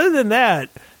time. Like, other than that,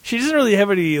 she doesn't really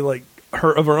have any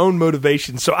her own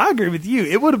motivation. So I agree with you.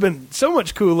 It would have been so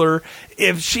much cooler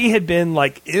if she had been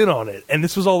like in on it, and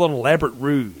this was all an elaborate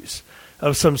ruse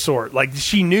of some sort. Like,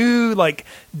 she knew, like,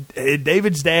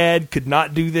 David's dad could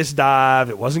not do this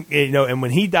dive. It wasn't, and when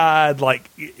he died, like,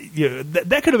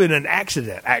 that could have been an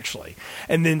accident, actually.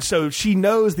 And then, so she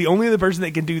knows the only other person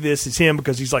that can do this is him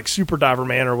because he's like Super Diver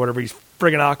Man or whatever. He's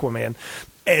friggin' Aquaman.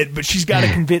 But she's got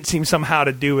to convince him somehow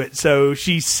to do it. So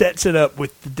she sets it up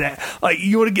with the dad. Like,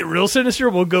 you want to get real sinister?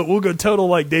 We'll go total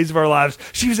like Days of Our Lives.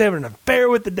 She was having an affair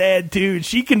with the dad too, and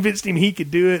she convinced him he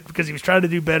could do it because he was trying to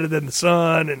do better than the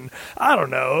son. And I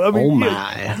don't know. I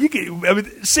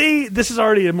mean, see, this is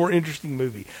already a more interesting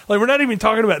movie. Like, we're not even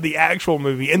talking about the actual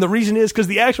movie, and the reason is because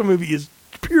the actual movie is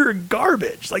pure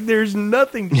garbage. Like, there's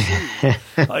nothing to see.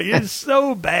 Like, it's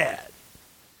so bad.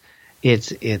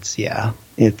 It's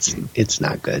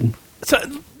not good. So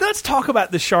let's talk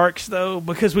about the sharks, though,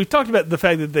 because we've talked about the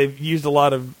fact that they've used a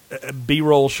lot of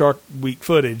B-roll Shark Week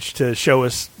footage to show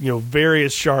us,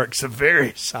 various sharks of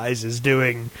various sizes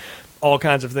doing all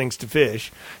kinds of things to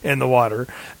fish in the water,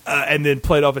 and then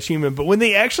played off as human. But when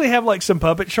they actually have like some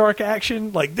puppet shark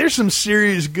action, like there's some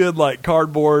serious good like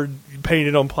cardboard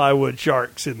painted on plywood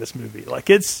sharks in this movie. Like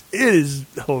it is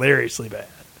hilariously bad.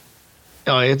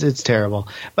 Oh, it's terrible.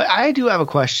 But I do have a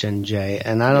question, Jay,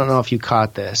 and I don't know if you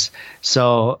caught this.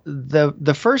 So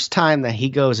the first time that he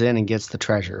goes in and gets the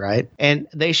treasure, right? And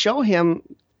they show him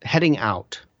heading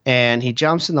out, and he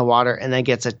jumps in the water and then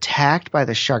gets attacked by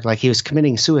the shark like he was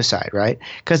committing suicide, right?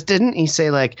 Because didn't he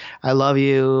say, like, I love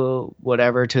you,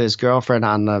 whatever, to his girlfriend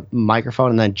on the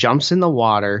microphone, and then jumps in the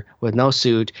water with no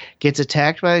suit, gets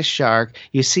attacked by the shark.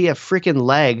 You see a freaking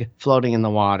leg floating in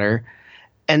the water.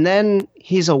 And then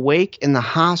he's awake in the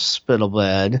hospital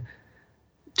bed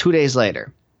 2 days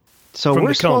later. So From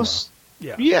we're the coma. supposed,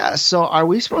 yeah. So are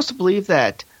we supposed to believe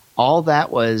that all that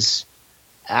was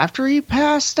after he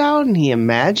passed out and he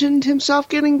imagined himself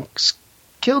getting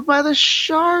killed by the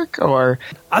shark? Or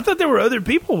I thought there were other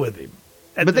people with him,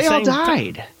 but they all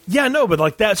died. Yeah, no, but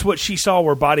like that's what she saw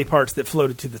were body parts that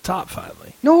floated to the top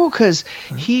finally. No, because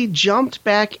he jumped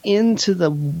back into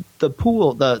the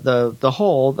pool, the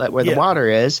hole where the water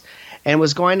is, and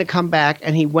was going to come back,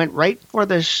 and he went right for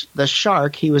the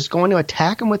shark. He was going to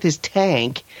attack him with his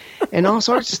tank and all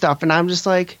sorts of stuff. And I'm just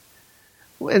like,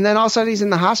 and then all of a sudden he's in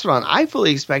the hospital, and I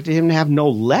fully expected him to have no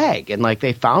leg, and like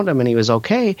they found him and he was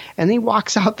okay, and he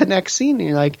walks out the next scene, and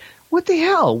you're like, what the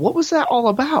hell? What was that all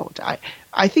about?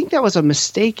 I think that was a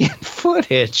mistake in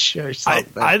footage or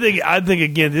something. I think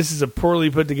again, this is a poorly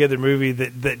put together movie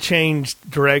that changed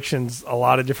directions a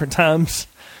lot of different times.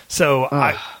 So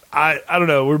I don't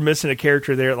know. We're missing a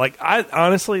character there. Like I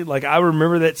honestly, I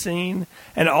remember that scene,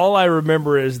 and all I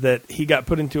remember is that he got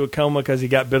put into a coma because he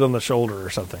got bit on the shoulder or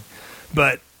something.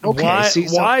 But okay,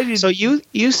 so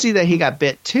you see that he got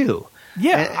bit too?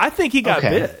 Yeah, I think he got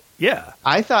bit. Yeah,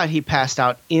 I thought he passed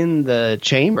out in the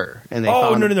chamber, and they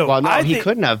found him. No. Well, no, he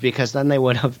couldn't have, because then they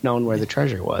would have known where the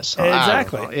treasure was. So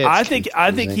exactly. I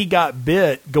think he got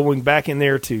bit going back in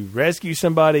there to rescue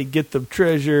somebody, get the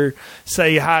treasure,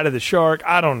 say hi to the shark.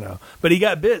 I don't know, but he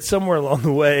got bit somewhere along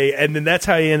the way, and then that's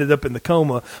how he ended up in the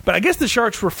coma. But I guess the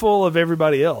sharks were full of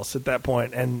everybody else at that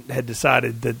point, and had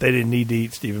decided that they didn't need to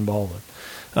eat Stephen Baldwin,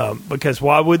 because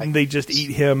why wouldn't they just eat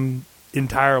him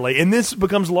entirely? And this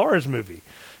becomes Laura's movie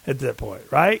at that point,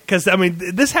 right? Because, I mean,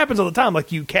 this happens all the time.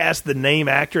 Like, you cast the name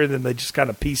actor, and then they just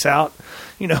kind of peace out,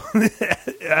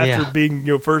 after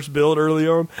being first billed early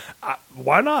on.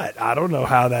 Why not? I don't know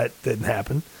how that didn't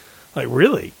happen. Like,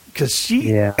 really? Because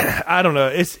I don't know.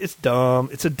 It's dumb.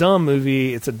 It's a dumb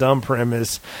movie. It's a dumb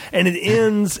premise. And it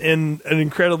ends in an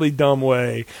incredibly dumb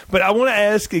way. But I want to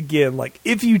ask again,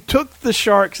 if you took the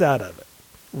sharks out of it,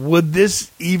 would this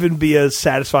even be a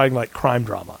satisfying, crime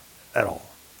drama at all?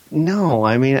 No,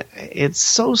 I mean, it's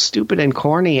so stupid and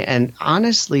corny, and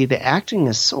honestly, the acting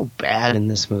is so bad in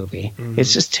this movie. Mm-hmm.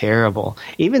 It's just terrible.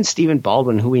 Even Stephen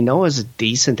Baldwin, who we know is a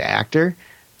decent actor,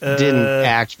 didn't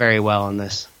act very well in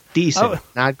this. Decent,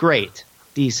 not great.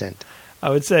 Decent. I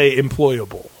would say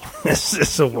employable.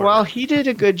 It's a word. Well, he did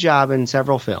a good job in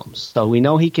several films, so we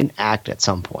know he can act at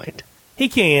some point. He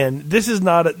can. This is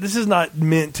not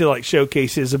meant to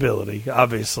showcase his ability,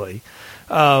 obviously.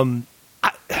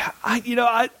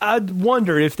 I'd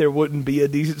wonder if there wouldn't be a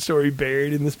decent story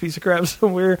buried in this piece of crap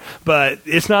somewhere, but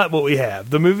it's not what we have.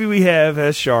 The movie we have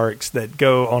has sharks that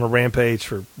go on a rampage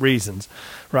for reasons,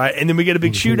 right? And then we get a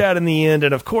big shootout in the end,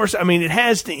 and of course, I mean, it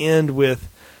has to end with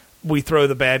we throw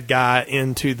the bad guy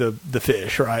into the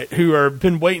fish, right? Who are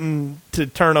been waiting to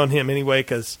turn on him anyway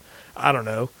because, I don't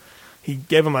know, he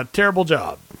gave him a terrible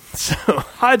job. So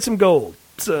hide some gold.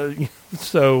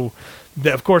 So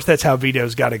of course, that's how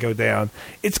Vito's got to go down.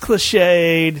 It's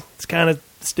cliched. It's kind of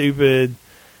stupid.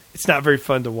 It's not very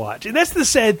fun to watch. And that's the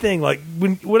sad thing.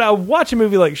 When I watch a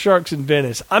movie like Sharks in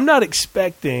Venice, I'm not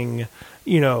expecting,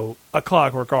 A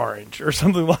Clockwork Orange or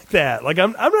something like that.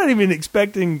 I'm not even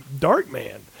expecting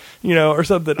Darkman, or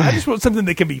something. I just want something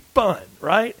that can be fun,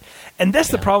 right? And that's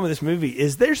the problem with this movie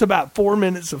is there's about 4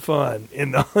 minutes of fun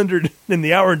in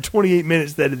the hour and 28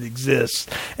 minutes that it exists.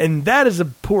 And that is a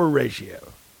poor ratio.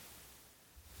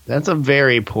 That's a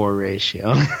very poor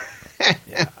ratio.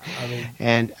 Yeah,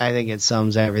 and I think it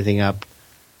sums everything up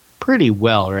pretty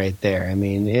well right there. I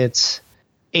mean, it's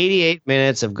 88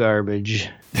 minutes of garbage.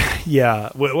 Yeah,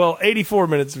 well, 84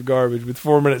 minutes of garbage with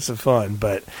 4 minutes of fun.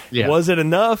 But was it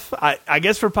enough? I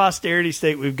guess for posterity's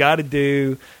sake, we've got to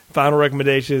do final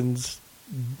recommendations,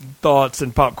 thoughts,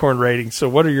 and popcorn ratings. So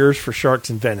what are yours for Sharks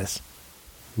in Venice?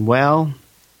 Well,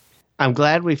 I'm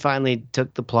glad we finally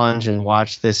took the plunge and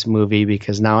watched this movie,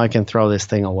 because now I can throw this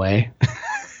thing away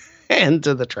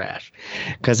into the trash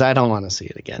because I don't want to see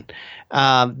it again.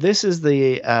 This is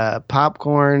the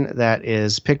popcorn that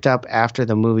is picked up after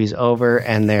the movie's over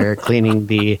and they're cleaning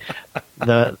the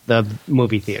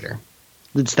movie theater.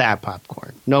 It's that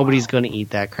popcorn. Nobody's going to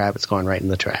eat that crap. It's going right in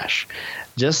the trash,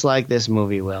 just like this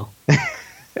movie will.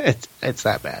 It's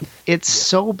that bad. It's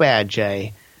so bad,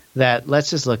 Jay, that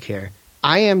let's just look here.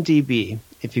 IMDb,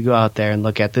 if you go out there and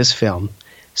look at this film,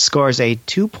 scores a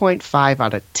 2.5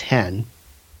 out of 10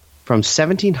 from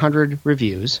 1,700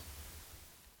 reviews.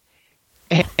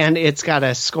 And it's got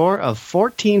a score of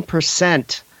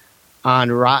 14%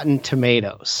 on Rotten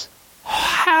Tomatoes.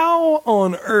 How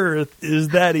on earth is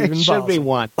that even possible? It should be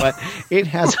one, but it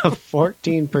has a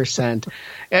 14%.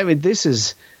 I mean, this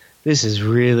is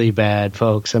really bad,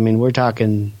 folks. I mean, we're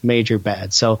talking major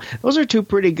bad. So those are two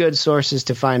pretty good sources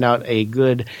to find out a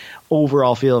good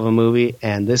overall feel of a movie,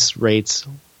 and this rates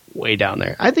way down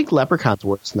there. I think Leprechaun's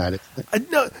worse than that,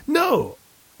 isn't it? No.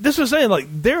 This was saying,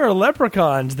 there are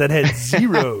Leprechauns that had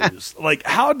zeros.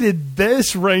 How did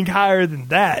this rank higher than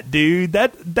that, dude?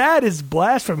 That is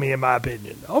blasphemy, in my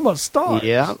opinion. Almost stars.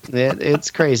 Yeah,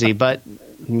 it's crazy. But,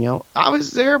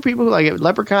 there are people who like it.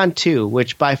 Leprechaun 2,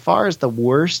 which by far is the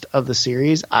worst of the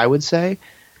series, I would say.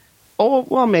 Oh,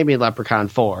 well, maybe Leprechaun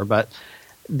 4, but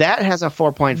that has a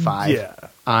 4.5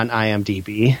 on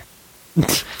IMDb.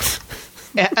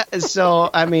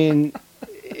 So, I mean,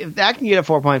 if that can get a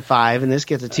 4.5 and this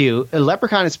gets a 2,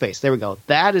 Leprechaun in Space, there we go.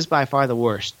 That is by far the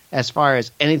worst as far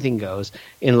as anything goes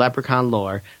in Leprechaun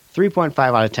lore. 3.5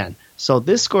 out of 10. So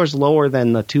this scores lower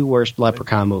than the 2 worst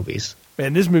Leprechaun movies.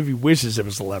 Man, this movie wishes it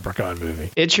was a Leprechaun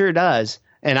movie. It sure does.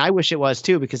 And I wish it was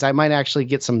too, because I might actually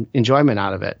get some enjoyment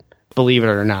out of it, believe it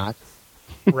or not.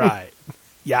 Right.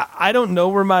 Yeah, I don't know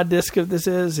where my disc of this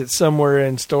is. It's somewhere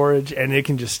in storage, and it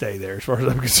can just stay there as far as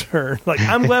I'm concerned. Like,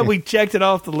 I'm glad we checked it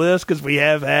off the list because we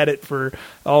have had it for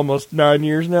almost 9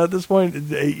 years now at this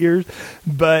point, 8 years.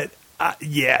 But,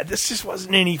 yeah, this just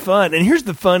wasn't any fun. And here's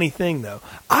the funny thing, though.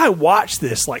 I watched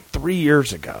this like 3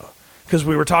 years ago because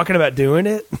we were talking about doing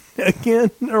it again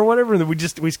or whatever, and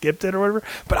we skipped it or whatever.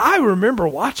 But I remember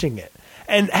watching it.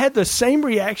 And had the same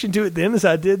reaction to it then as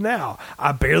I did now.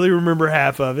 I barely remember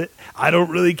half of it. I don't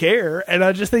really care. And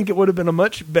I just think it would have been a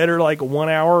much better, like, 1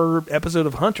 hour episode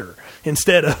of Hunter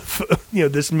instead of,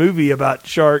 this movie about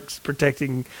sharks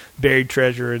protecting buried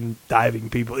treasure and diving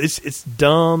people. It's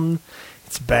dumb.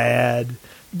 It's bad.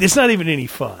 It's not even any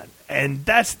fun. And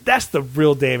that's the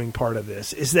real damning part of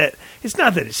this, is that it's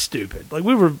not that it's stupid. Like,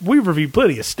 we reviewed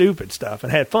plenty of stupid stuff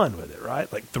and had fun with it, right?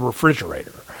 Like The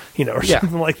Refrigerator, or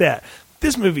something like that.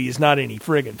 This movie is not any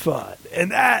friggin' fun, and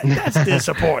that's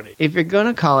disappointing. If you're going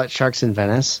to call it Sharks in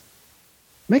Venice,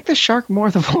 make the shark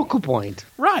more the focal point.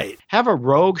 Right. Have a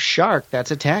rogue shark that's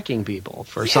attacking people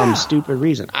for some stupid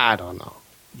reason. I don't know.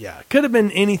 Yeah, could have been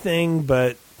anything,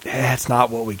 but that's not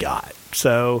what we got.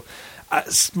 So,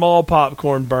 small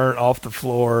popcorn burnt off the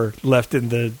floor, left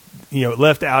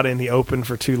out in the open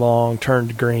for too long,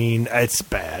 turned green. It's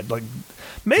bad. Like,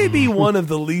 maybe one of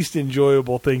the least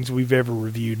enjoyable things we've ever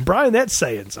reviewed. Brian, that's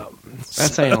saying something.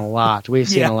 That's saying a lot. We've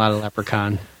seen a lot of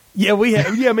Leprechaun. Yeah, we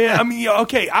have. Yeah, man. I mean,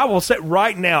 okay, I will say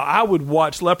right now, I would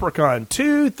watch Leprechaun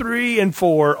 2, 3, and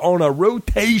 4 on a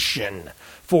rotation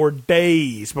for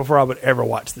days before I would ever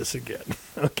watch this again.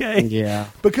 Okay? Yeah.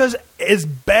 Because as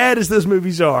bad as those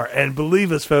movies are, and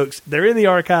believe us, folks, they're in the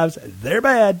archives. They're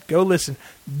bad. Go listen.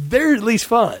 They're at least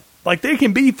fun. Like, they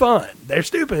can be fun. They're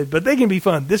stupid, but they can be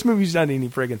fun. This movie's not any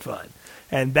friggin' fun.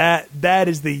 And that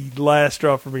is the last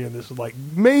straw for me on this. Like,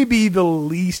 maybe the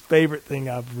least favorite thing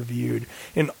I've reviewed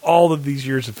in all of these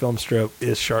years of Film Strip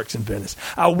is Sharks in Venice.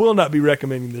 I will not be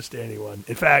recommending this to anyone.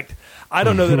 In fact, I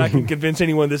don't know that I can convince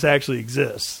anyone this actually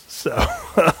exists. So,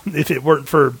 if it weren't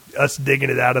for us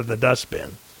digging it out of the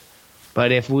dustbin.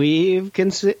 But if we've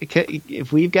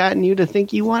gotten you to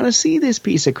think you want to see this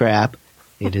piece of crap,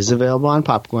 it is available on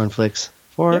Popcorn Flicks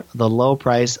for the low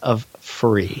price of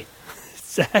free.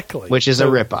 Exactly. Which is a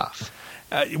ripoff.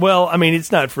 Well, I mean,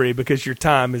 it's not free because your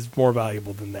time is more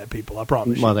valuable than that, people. I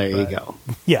promise you. Well, there you go.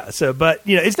 Yeah, but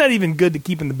it's not even good to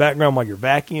keep in the background while you're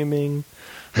vacuuming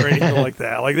or anything like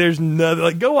that. Like, there's nothing.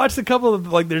 Like, go watch the couple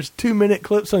of, like, there's 2-minute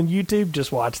clips on YouTube.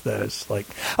 Just watch those. Like,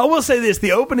 I will say this: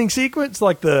 the opening sequence,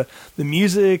 like the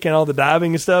music and all the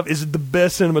diving and stuff, is the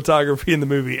best cinematography in the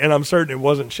movie. And I'm certain it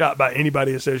wasn't shot by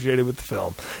anybody associated with the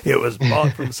film. It was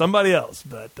bought from somebody else.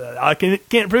 But I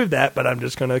can't prove that. But I'm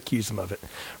just going to accuse them of it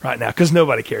right now because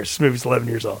nobody cares. This movie's 11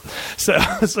 years old.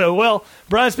 So well,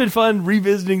 Brian, it's been fun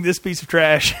revisiting this piece of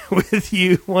trash with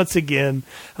you once again.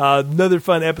 Another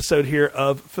fun episode here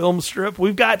of Film Strip.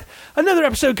 We've got another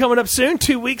episode coming up soon,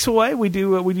 2 weeks away. We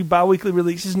do bi-weekly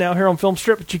releases now here on Film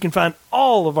Strip, but you can find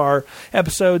all of our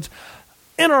episodes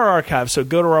in our archives. So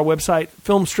go to our website,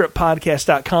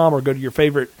 filmstrippodcast.com, or go to your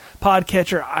favorite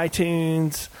podcatcher,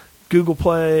 iTunes, Google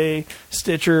Play,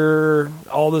 Stitcher,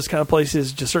 all those kind of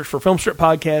places. Just search for Film Strip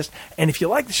Podcast. And if you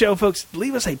like the show, folks,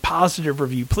 leave us a positive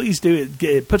review. Please do it.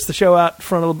 It puts the show out in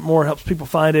front a little bit more, helps people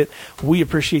find it. We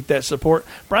appreciate that support.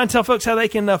 Brian, tell folks how they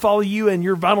can follow you and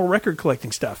your vinyl record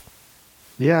collecting stuff.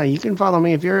 Yeah, you can follow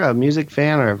me if you're a music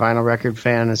fan or a vinyl record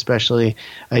fan, especially.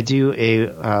 I do a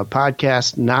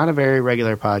podcast, not a very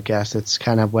regular podcast. It's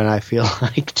kind of when I feel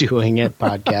like doing it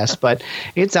podcast, but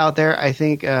it's out there. I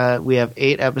think we have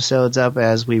 8 episodes up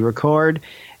as we record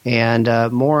and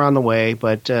more on the way,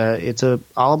 but it's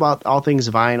all about all things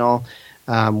vinyl.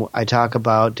 I talk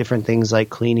about different things like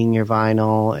cleaning your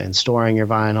vinyl and storing your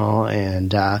vinyl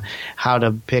and how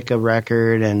to pick a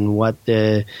record and what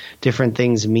the different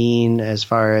things mean as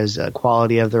far as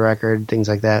quality of the record, things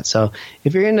like that. So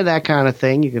if you're into that kind of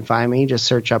thing, you can find me. Just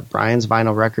search up Brian's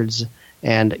Vinyl Records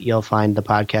and you'll find the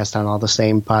podcast on all the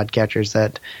same podcatchers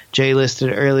that Jay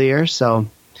listed earlier. So,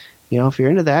 if you're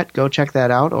into that, go check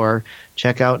that out or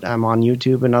check out I'm on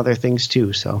YouTube and other things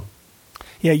too. So.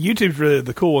 Yeah, YouTube's really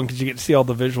the cool one because you get to see all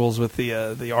the visuals with the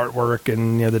artwork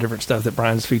and the different stuff that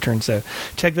Brian's featuring. So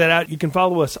check that out. You can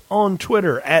follow us on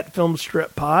Twitter at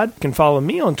FilmstripPod. You can follow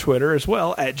me on Twitter as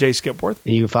well at Jay Skipworth.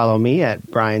 You can follow me at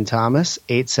Brian Thomas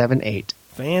 878.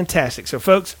 Fantastic. So,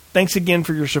 folks, thanks again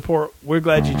for your support. We're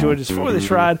glad you joined us for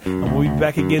this ride, and we'll be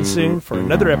back again soon for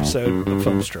another episode of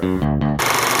Film Strip.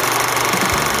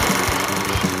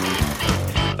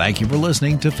 Thank you for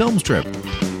listening to Film Strip.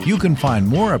 You can find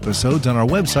more episodes on our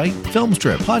website,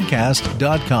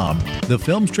 filmstrippodcast.com. The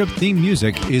Film Strip theme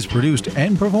music is produced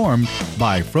and performed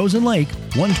by Frozen Lake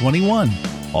 121.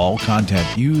 All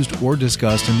content used or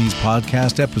discussed in these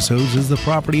podcast episodes is the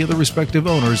property of the respective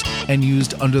owners and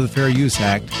used under the Fair Use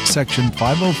Act, Section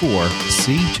 504,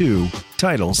 C2,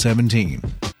 Title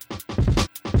 17.